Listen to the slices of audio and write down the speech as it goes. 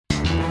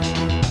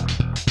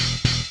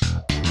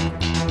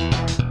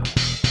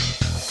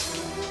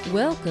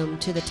Welcome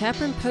to the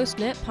Tapron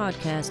PostNet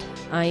podcast.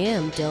 I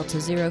am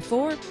Delta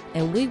 04,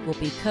 and we will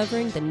be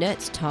covering the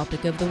Net's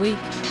topic of the week.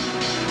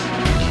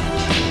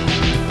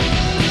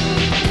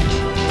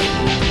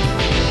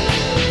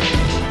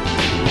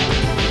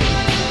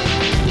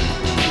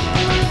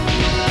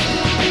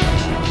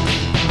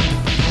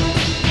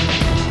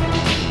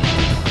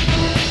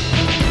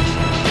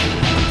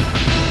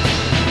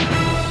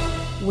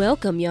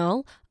 Welcome,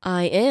 y'all.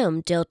 I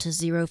am Delta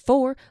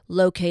 04,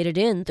 located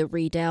in the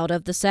Redoubt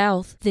of the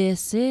South.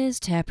 This is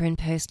Tapron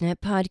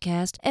PostNet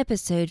Podcast,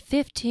 episode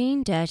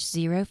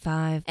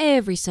 15-05.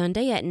 Every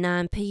Sunday at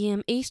 9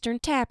 p.m. Eastern,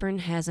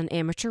 Tapron has an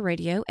amateur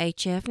radio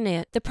HF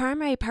net. The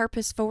primary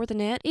purpose for the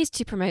net is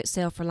to promote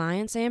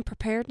self-reliance and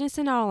preparedness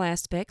in all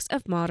aspects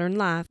of modern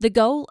life. The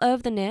goal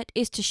of the net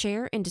is to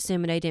share and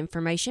disseminate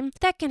information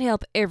that can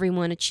help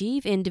everyone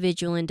achieve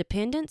individual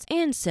independence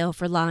and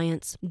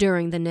self-reliance.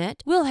 During the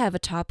net, we'll have a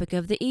topic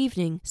of the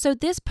evening. So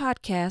this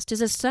podcast is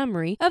a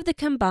summary of the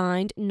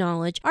combined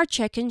knowledge our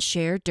check-ins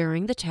share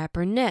during the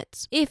Tapron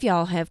Nets. If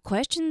y'all have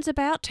questions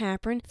about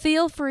Tapron,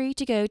 feel free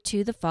to go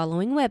to the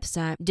following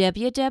website,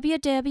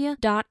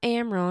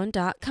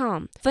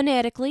 www.amron.com.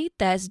 Phonetically,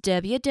 that's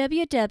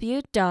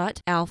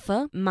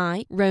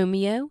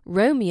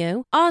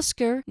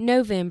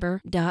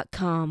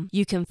www.alpha-mike-romeo-oscar-november.com.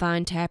 You can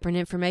find Tapron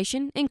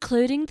information,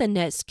 including the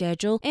net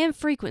schedule and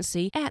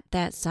frequency, at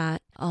that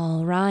site.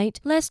 All right,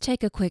 let's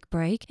take a quick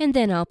break, and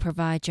then I'll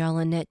provide y'all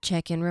a net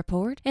check-in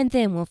report, and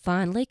then we'll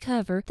finally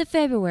cover the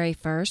February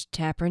 1st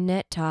Tapron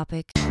Net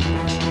topic.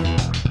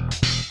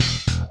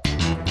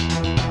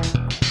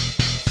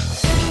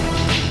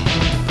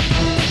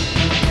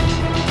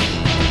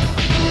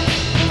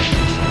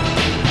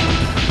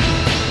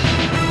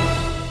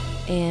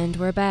 And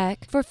we're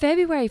back. For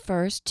February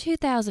 1st,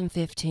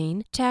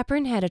 2015,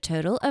 Tapron had a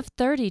total of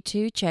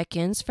 32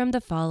 check-ins from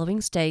the following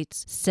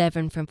states: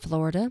 7 from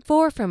Florida,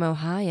 4 from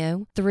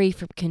Ohio, 3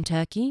 from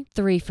Kentucky,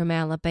 3 from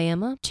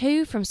Alabama,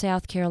 2 from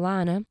South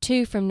Carolina,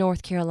 2 from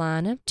North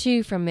Carolina,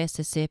 2 from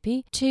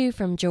Mississippi, 2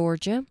 from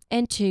Georgia,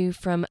 and 2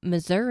 from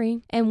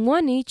Missouri, and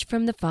 1 each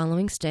from the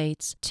following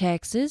states: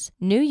 Texas,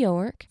 New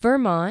York,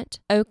 Vermont,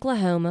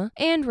 Oklahoma,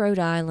 and Rhode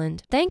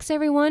Island. Thanks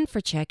everyone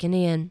for checking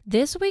in.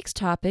 This week's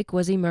topic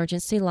was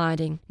emergency lighting.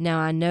 Now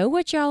I know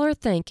what y'all are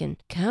thinking.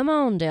 Come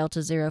on,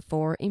 Delta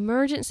 04,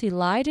 emergency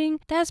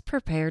lighting? That's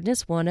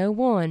Preparedness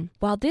 101.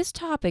 While this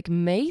topic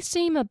may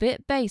seem a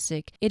bit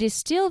basic, it is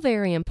still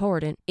very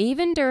important,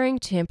 even during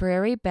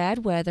temporary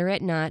bad weather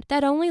at night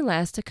that only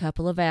lasts a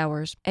couple of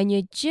hours. And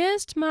you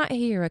just might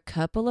hear a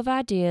couple of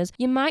ideas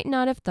you might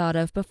not have thought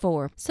of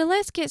before. So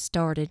let's get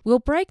started. We'll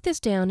break this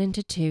down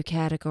into 2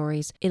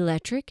 categories: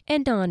 electric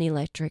and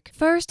non-electric.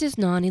 First is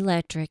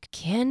non-electric.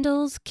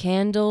 Candles,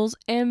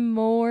 and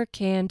more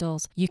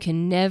candles. You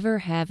can never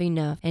have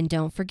enough. And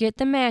don't forget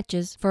the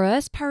matches. For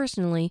us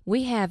personally,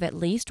 we have at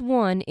least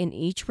 1 in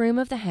each room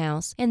of the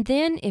house, and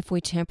then if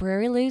we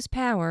temporarily lose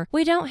power,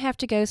 we don't have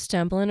to go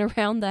stumbling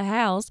around the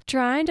house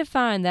trying to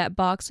find that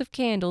box of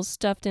candles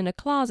stuffed in a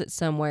closet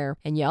somewhere.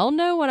 And y'all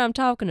know what I'm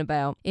talking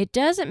about. It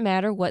doesn't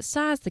matter what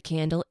size the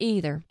candle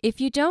either. If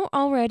you don't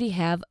already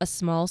have a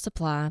small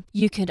supply,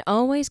 you can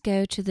always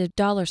go to the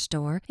dollar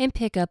store and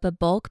pick up a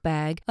bulk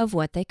bag of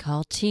what they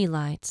call tea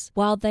lights.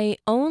 While they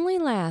only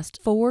last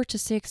 4 to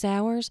 6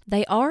 hours,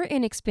 they are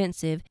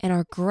inexpensive and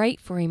are great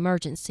for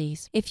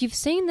emergencies. If you've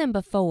seen them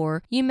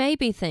before, you may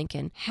be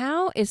thinking,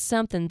 how is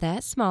something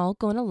that small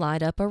going to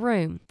light up a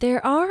room?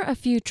 There are a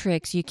few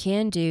tricks you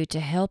can do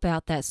to help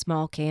out that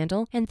small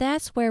candle, and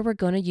that's where we're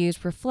going to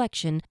use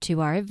reflection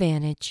to our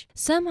advantage.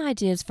 Some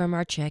ideas from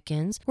our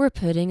check-ins were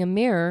putting a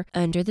mirror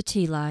under the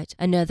tea light.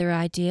 Another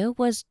idea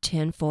was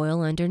tin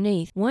foil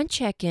underneath. One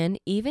check-in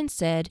even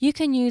said you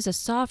can use a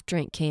soft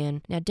drink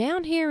can. Now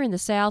down here in the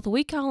South,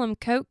 we call them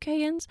Coke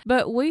cans,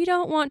 but we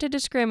don't want to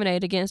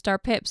discriminate against our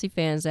Pepsi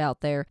fans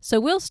out there, so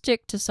we'll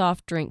stick to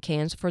soft drink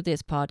cans for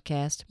this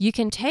podcast. You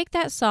can take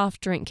that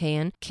soft drink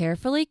can,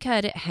 carefully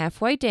cut it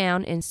halfway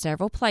down in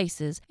several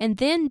places, and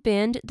then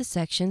bend the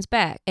sections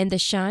back, and the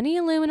shiny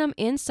aluminum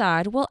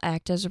inside will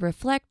act as a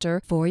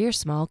reflector for your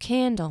small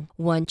candle.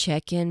 One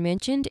check-in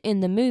mentioned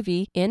in the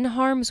movie In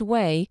Harm's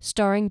Way,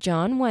 starring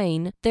John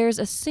Wayne, there's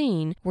a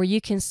scene where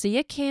you can see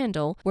a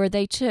candle where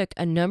they took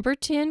a number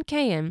 10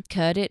 can,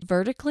 cut it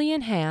vertically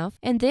in half,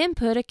 and then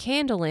put a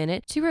candle in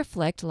it to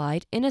reflect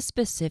light in a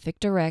specific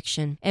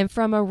direction. And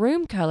from a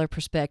room color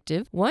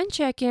perspective, one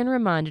check-in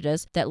reminded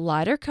us that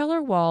lighter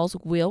color walls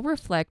will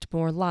reflect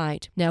more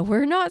light. Now,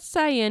 we're not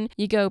saying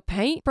you go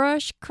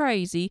paintbrush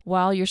crazy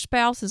while your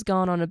spouse has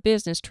gone on a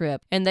business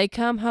trip and they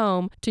come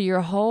home to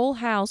your whole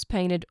house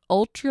painted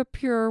ultra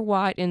pure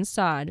white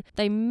inside.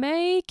 They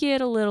may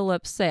get a little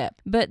upset,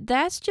 but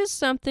that's just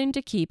something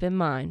to keep in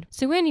mind.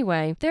 So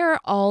anyway, there are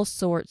all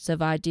sorts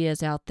of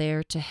ideas out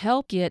there to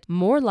help get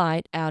more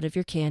light out out of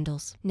your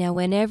candles. Now,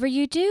 whenever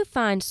you do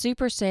find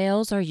super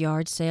sales or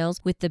yard sales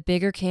with the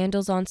bigger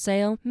candles on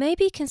sale,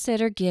 maybe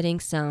consider getting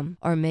some,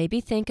 or maybe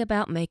think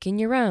about making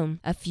your own.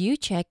 A few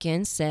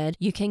check-ins said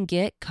you can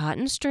get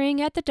cotton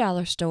string at the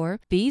dollar store,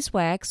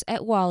 beeswax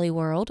at Wally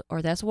World,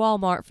 or that's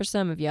Walmart for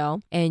some of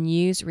y'all, and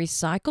use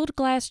recycled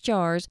glass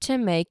jars to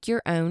make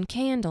your own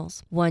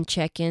candles. One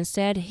check-in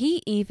said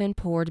he even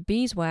poured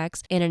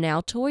beeswax in an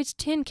Altoids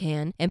tin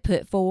can and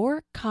put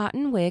 4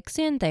 cotton wicks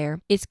in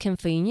there. It's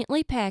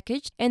conveniently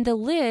packaged, and the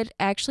lid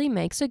actually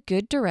makes a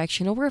good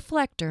directional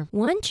reflector.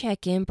 One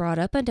check-in brought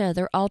up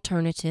another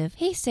alternative.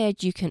 He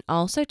said you can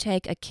also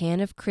take a can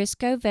of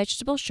Crisco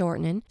vegetable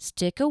shortening,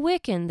 stick a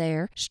wick in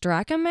there,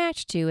 strike a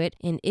match to it,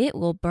 and it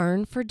will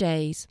burn for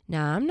days.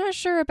 Now, I'm not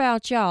sure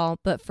about y'all,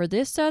 but for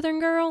this Southern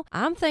girl,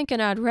 I'm thinking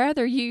I'd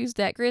rather use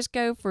that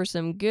Crisco for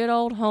some good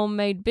old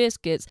homemade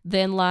biscuits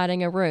than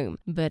lighting a room.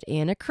 But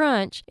in a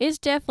crunch, it's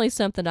definitely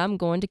something I'm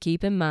going to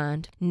keep in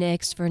mind.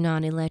 Next, for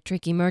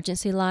non-electric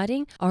emergency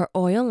lighting are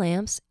oil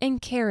lamps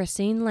and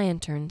kerosene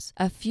lanterns.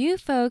 A few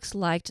folks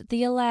liked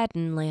the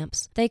Aladdin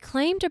lamps. They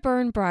claim to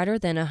burn brighter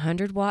than a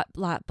 100-watt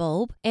light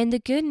bulb, and the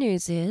good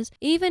news is,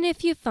 even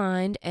if you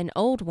find an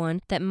old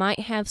one that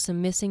might have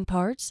some missing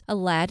parts,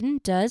 Aladdin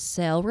does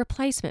sell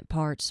replacement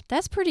parts.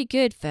 That's pretty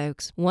good,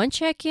 folks. One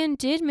check-in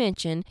did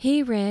mention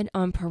he read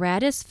on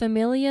Paratus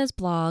Familia's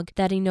blog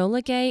that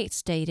Enola Gay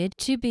stated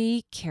to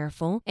be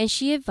careful, and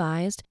she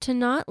advised to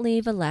not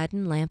leave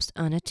Aladdin lamps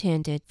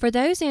unattended. For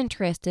those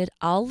interested,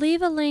 I'll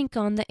leave a link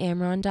on the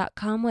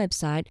Amron.com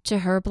website to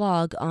her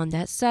blog on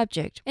that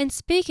subject. And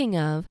speaking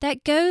of,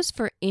 that goes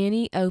for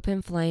any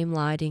open flame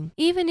lighting,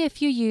 even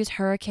if you use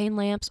hurricane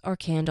lamps or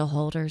candle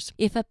holders.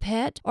 If a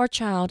pet or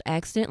child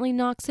accidentally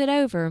knocks it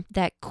over,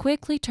 that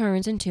quickly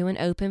turns into an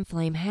open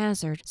flame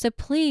hazard. So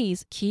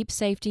please keep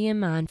safety in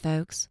mind,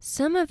 folks.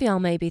 Some of y'all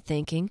may be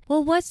thinking,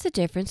 well, what's the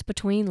difference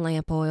between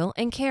lamp oil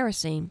and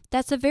kerosene?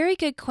 That's a very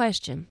good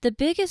question. The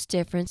biggest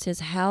difference is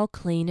how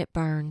clean it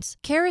burns.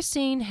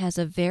 Kerosene has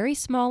a very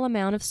small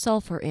amount of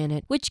sulfur in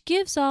it, which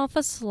gives off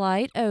a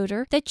slight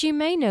odor that you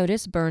may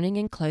notice burning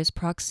in close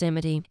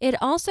proximity. It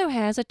also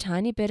has a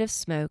tiny bit of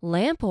smoke.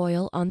 Lamp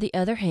oil, on the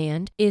other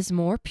hand, is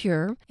more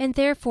pure and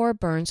therefore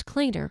burns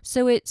cleaner,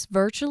 so it's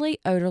virtually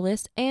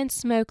odorless and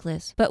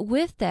smokeless. But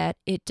with that,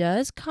 it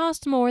does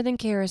cost more than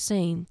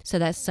kerosene, so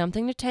that's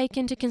something to take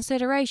into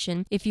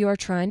consideration if you are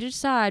trying to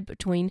decide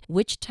between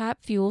which type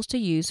fuels to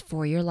use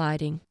for your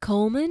lighting.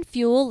 Coleman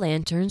fuel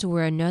lanterns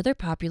were another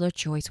popular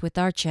choice with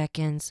our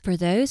check-ins. For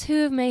those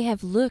who may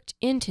have looked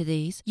into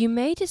these, you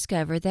may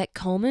discover that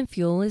Coleman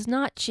fuel is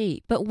not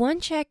cheap, but one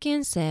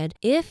check-in said,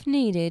 if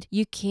needed,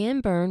 you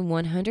can burn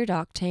 100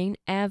 octane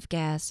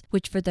avgas,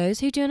 which for those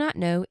who do not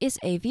know is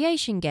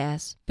aviation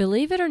gas.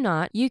 Believe it or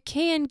not, you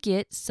can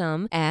get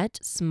some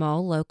at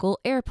small local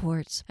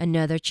airports.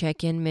 Another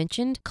check-in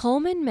mentioned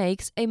Coleman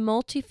makes a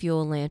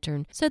multi-fuel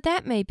lantern, so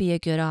that may be a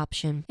good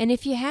option. And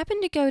if you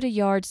happen to go to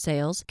yard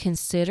sales,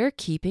 consider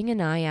keeping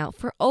an eye out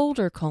for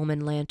older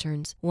Coleman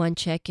lanterns. One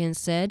check-in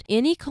said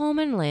any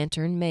Coleman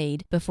lantern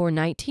made before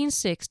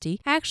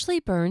 1960 actually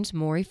burns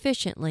more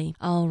efficiently.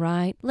 All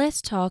right,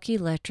 let's talk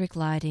electric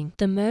lighting.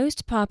 The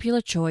most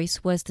popular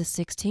choice was the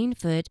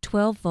 16-foot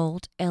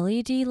 12-volt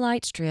LED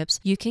light strips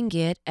you can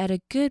get at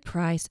a good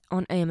price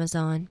on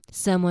Amazon.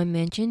 Someone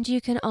mentioned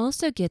you can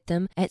also get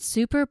them at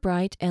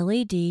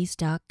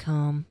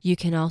superbrightleds.com. You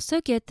can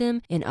also get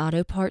them in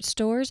auto parts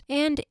stores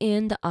and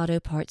in the auto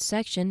parts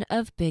section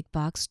of big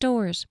box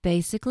stores.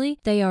 Basically,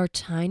 they are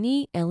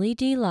tiny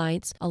LED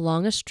lights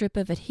along a strip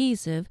of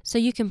adhesive, so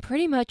you can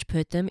pretty much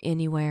put them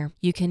anywhere.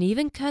 You can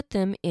even cut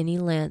them any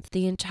length.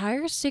 The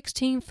entire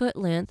 16-foot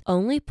length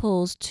only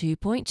pulls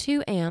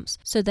 2.2 amps,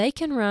 so they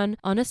can run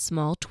on a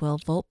small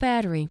 12-volt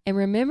battery. And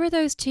remember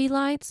those tea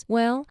lights?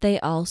 Well, they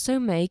also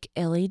make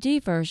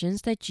LED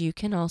versions that you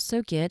can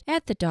also get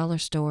at the dollar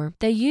store.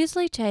 They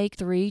usually take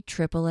 3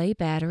 AAA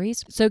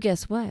batteries, so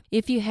guess what?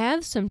 If you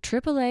have some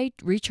AAA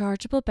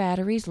rechargeable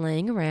batteries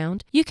laying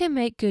around, you can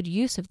make good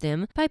use of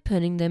them by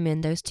putting them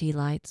in those tea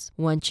lights.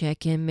 One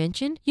check-in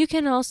mentioned you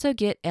can also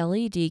get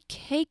LED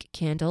cake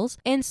candles,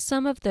 and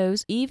some of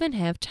those even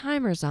have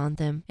timers on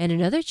them. And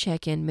another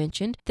check-in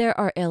mentioned there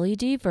are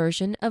LED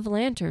version of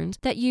lanterns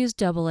that use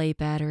AA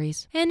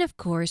batteries. And of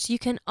course, you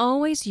can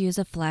always use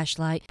a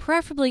flashlight,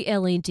 preferably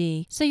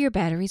LED, so your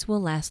batteries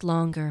will last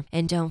longer.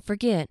 And don't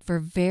forget, for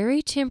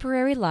very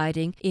temporary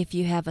lighting, if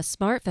you have a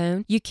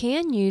smartphone, you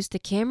can use the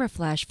camera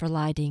flash for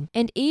lighting.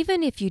 And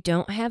even if you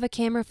don't have a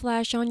camera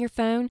flash on your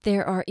phone,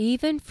 there are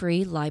even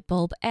free light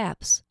bulb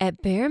apps.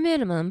 At bare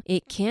minimum,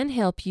 it can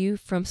help you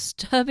from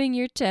stubbing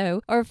your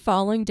toe or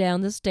falling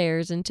down the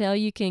stairs until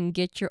you can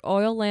get your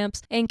oil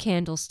lamps and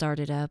candles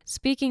started up.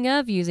 Speaking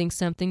of using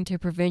something to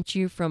prevent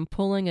you from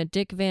pulling a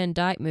Dick Van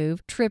Dyke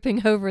move,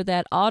 tripping over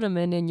that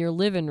ottoman in your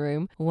living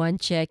room, one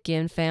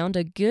check-in found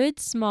a good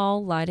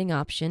small lighting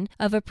option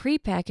of a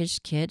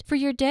prepackaged kit for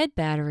your dead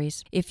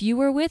batteries. If you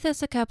were with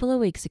us a couple of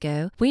weeks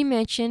ago, we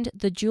mentioned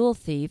the Jewel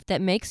Thief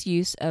that makes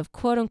use of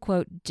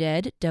quote-unquote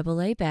dead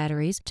AA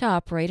batteries to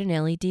operate an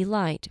LED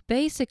light.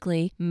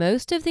 Basically,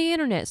 most of the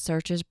internet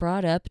searches manufacturers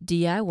brought up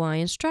DIY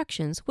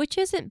instructions, which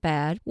isn't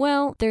bad.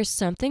 Well, there's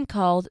something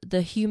called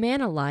the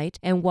Humanolite,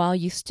 and while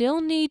you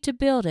still need to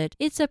build it,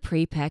 it's a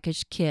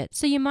prepackaged kit,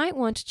 so you might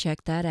want to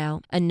check that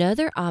out.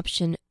 Another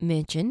option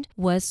mentioned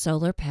was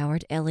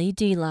solar-powered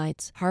LED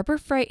lights. Harbor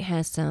Freight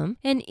has some,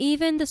 and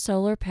even the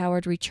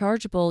solar-powered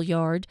rechargeable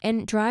yard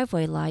and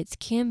driveway lights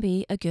can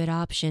be a good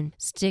option.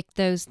 Stick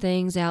those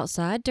things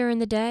outside during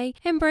the day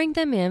and bring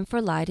them in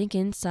for lighting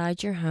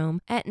inside your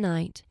home at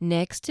night.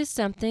 Next is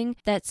something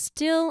that's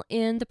still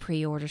in the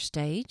pre-order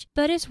stage,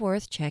 but is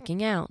worth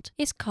checking out.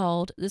 It's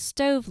called the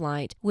Stove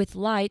Light, with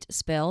light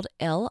spelled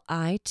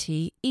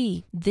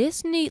L-I-T-E.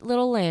 This neat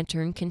little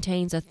lantern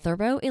contains a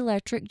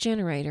thermoelectric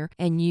generator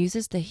and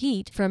uses the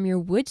heat from your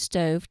wood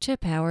stove to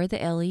power the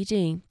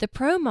LED. The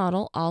Pro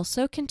model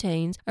also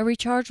contains a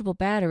rechargeable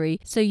battery,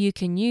 so you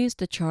can use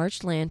the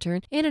charged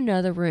lantern in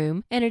another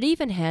room, and it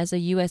even has a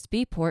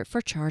USB port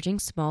for charging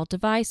small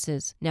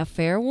devices. Now,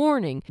 fair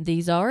warning,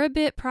 these are a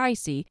bit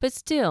pricey, but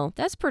still,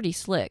 that's pretty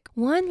slick.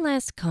 One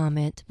last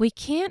comment. We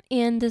can't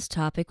end this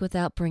topic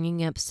without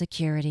bringing up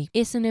security.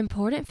 It's an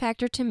important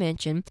factor to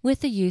mention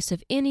with the use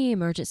of any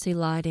emergency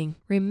lighting.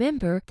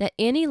 Remember that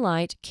any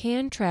light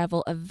can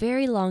travel a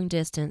very long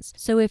distance,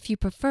 so if you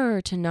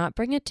prefer to not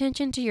bring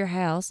attention to your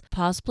house,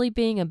 possibly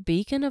being a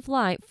beacon of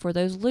light for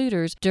those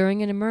looters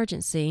during an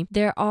emergency,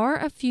 there are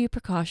a few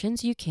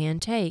precautions you can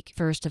take.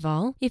 First of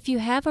all, if you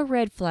have a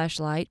red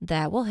flashlight,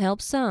 that will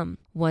help some.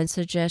 One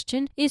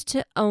suggestion is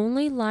to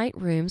only light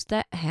rooms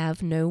that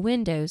have no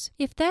windows.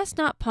 If that's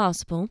not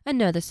possible,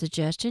 another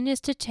suggestion is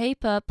to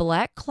tape up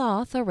black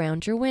cloth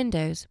around your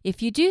windows.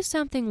 If you do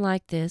something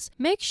like this,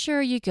 make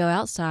sure you go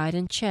outside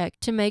and check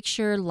to make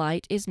sure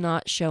light is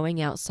not showing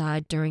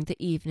outside during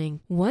the evening.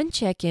 One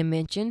check-in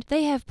mentioned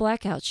they have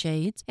blackout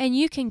shades, and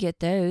you can get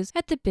those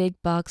at the big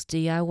box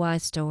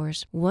DIY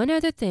stores. One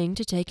other thing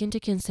to take into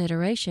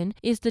consideration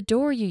is the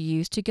door you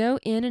use to go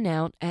in and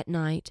out at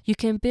night. You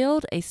can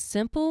build a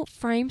simple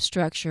frame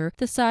structure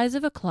the size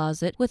of a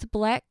closet with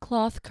black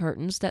cloth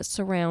curtains that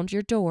surround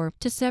your door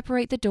to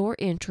separate the door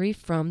entry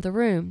from the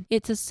room.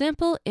 It's a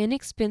simple,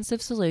 inexpensive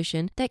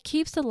solution that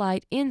keeps the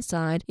light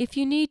inside if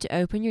you need to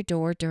open your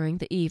door during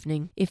the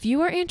evening. If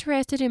you are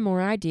interested in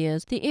more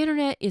ideas, the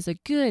internet is a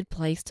good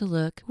place to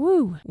look.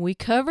 Woo! We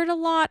covered a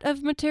lot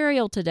of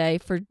material today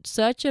for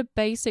such a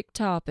basic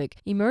topic.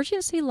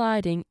 Emergency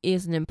lighting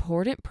is an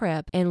important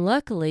prep, and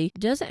luckily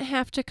doesn't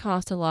have to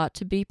cost a lot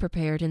to be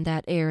prepared in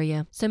that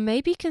area. So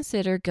maybe consider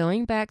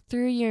going back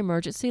through your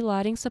emergency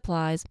lighting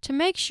supplies to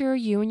make sure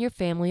you and your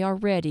family are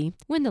ready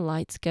when the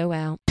lights go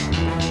out.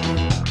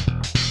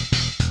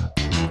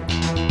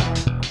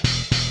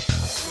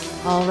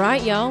 All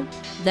right, y'all.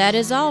 That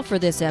is all for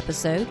this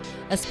episode.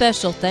 A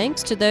special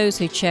thanks to those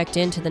who checked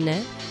into the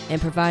net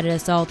and provided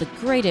us all the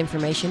great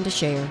information to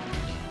share.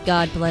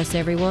 God bless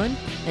everyone.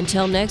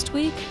 Until next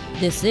week,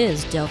 this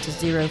is Delta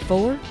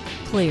 04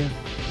 Clear.